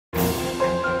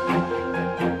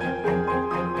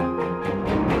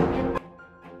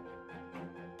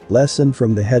Lesson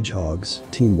from the hedgehogs: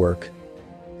 teamwork.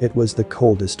 It was the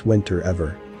coldest winter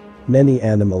ever. Many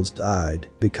animals died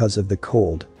because of the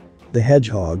cold. The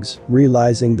hedgehogs,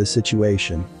 realizing the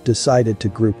situation, decided to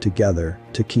group together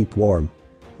to keep warm.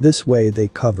 This way they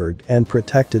covered and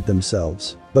protected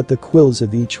themselves, but the quills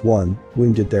of each one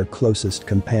wounded their closest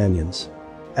companions.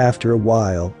 After a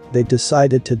while, they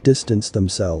decided to distance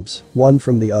themselves, one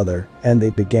from the other, and they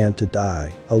began to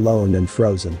die, alone and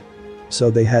frozen. So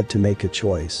they had to make a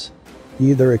choice.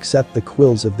 Either accept the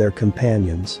quills of their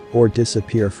companions, or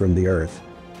disappear from the earth.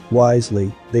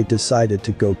 Wisely, they decided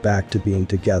to go back to being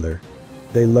together.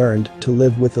 They learned to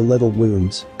live with the little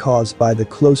wounds caused by the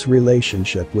close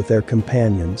relationship with their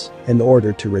companions in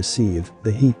order to receive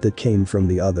the heat that came from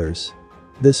the others.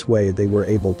 This way they were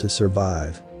able to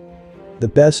survive. The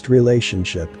best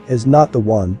relationship is not the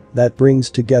one that brings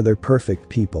together perfect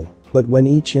people, but when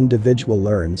each individual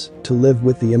learns to live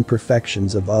with the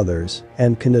imperfections of others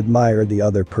and can admire the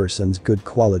other person's good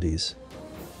qualities.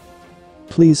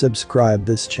 Please subscribe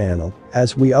this channel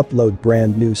as we upload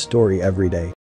brand new story every day.